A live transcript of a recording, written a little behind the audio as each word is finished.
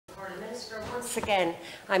once again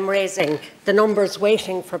I'm raising the numbers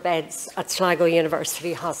waiting for beds at Sligo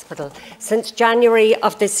University Hospital. Since January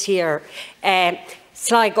of this year,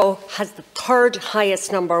 Sligo has the third highest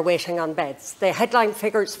number waiting on beds. The headline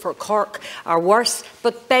figures for Cork are worse,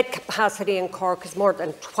 but bed capacity in Cork is more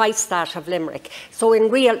than twice that of Limerick. So in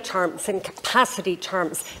real terms, in capacity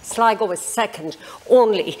terms, Sligo is second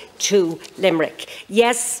only to Limerick.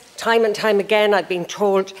 Yes, time and time again I've been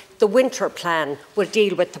told the winter plan will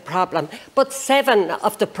deal with the problem, but 7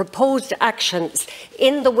 of the proposed actions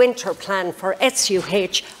in the winter plan for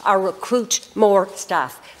SUH are recruit more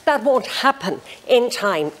staff. That won't happen in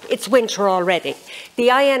time. It's winter already. The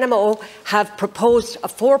INMO have proposed a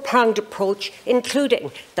 4-pronged approach,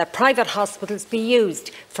 including that private hospitals be used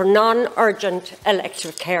for non-urgent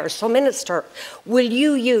elective care. So, Minister, will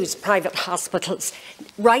you use private hospitals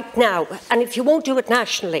right now? And if you won't do it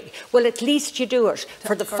nationally, will at least you do it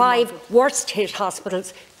for the 5 worst-hit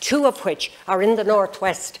hospitals, 2 of which are in the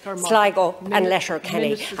northwest, Sligo and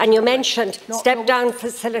Letterkenny. And you mentioned step-down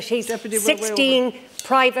facilities, 16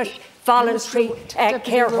 private voluntary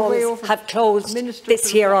care homes have closed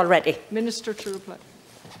this year already. Minister to reply.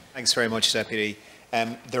 Thanks very much, Deputy.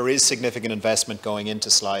 There is significant investment going into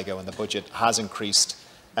Sligo, and the budget has increased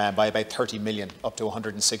by about 30 million, up to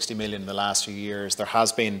 160 million in the last few years. There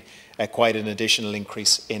has been quite an additional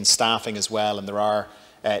increase in staffing as well, and there are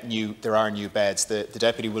new beds. The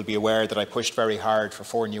Deputy will be aware that I pushed very hard for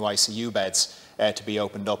 4 new ICU beds to be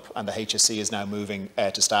opened up, and the HSE is now moving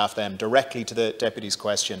to staff them. Directly to the Deputy's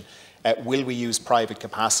question, will we use private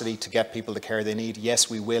capacity to get people the care they need? Yes,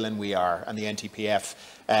 we will, and we are. And the NTPF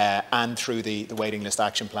and through the waiting list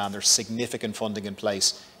action plan, there's significant funding in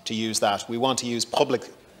place to use that. We want to use public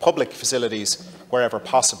facilities wherever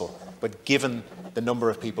possible, but given the number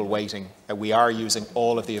of people waiting, we are using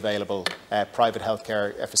all of the available private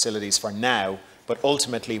healthcare facilities for now. But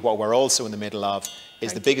ultimately, what we're also in the middle of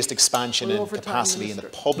is the biggest expansion in capacity in the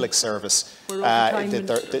public service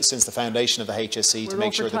since the foundation of the HSE to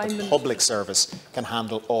make sure that the public service can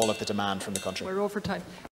handle all of the demand from the country. We're over time.